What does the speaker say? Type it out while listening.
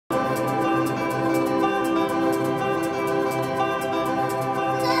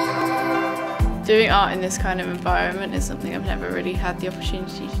Doing art in this kind of environment is something I've never really had the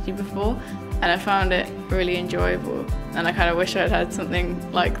opportunity to do before, and I found it really enjoyable, and I kind of wish I'd had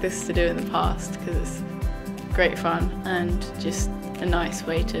something like this to do in the past, because it's great fun and just a nice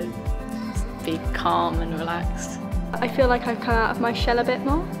way to be calm and relaxed. I feel like I've come out of my shell a bit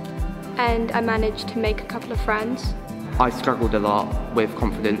more, and I managed to make a couple of friends. I struggled a lot with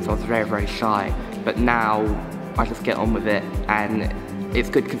confidence. I was very, very shy, but now I just get on with it, and it's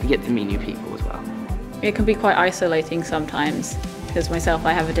good because you get to meet new people as well. It can be quite isolating sometimes, because myself,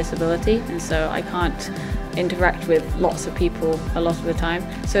 I have a disability, and so I can't interact with lots of people a lot of the time.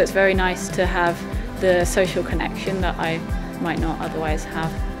 So it's very nice to have the social connection that I might not otherwise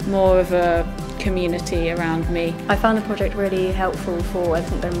have. More of a community around me. I found the project really helpful for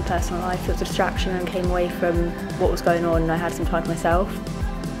everything going on in my personal life. It was a distraction and came away from what was going on, and I had some time for myself.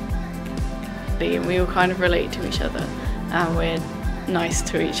 And we all kind of relate to each other, and we're nice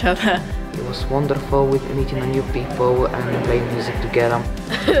to each other. It was wonderful with meeting new people and playing music together.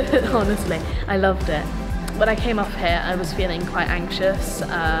 Honestly, I loved it. When I came up here, I was feeling quite anxious,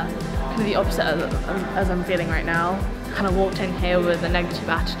 kind of the opposite as I'm feeling right now. Kind of walked in here with a negative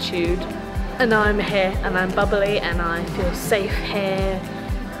attitude, and now I'm here and I'm bubbly and I feel safe here,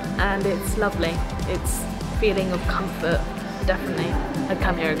 and it's lovely. It's a feeling of comfort, definitely. I'd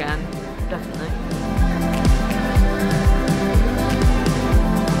come here again, definitely.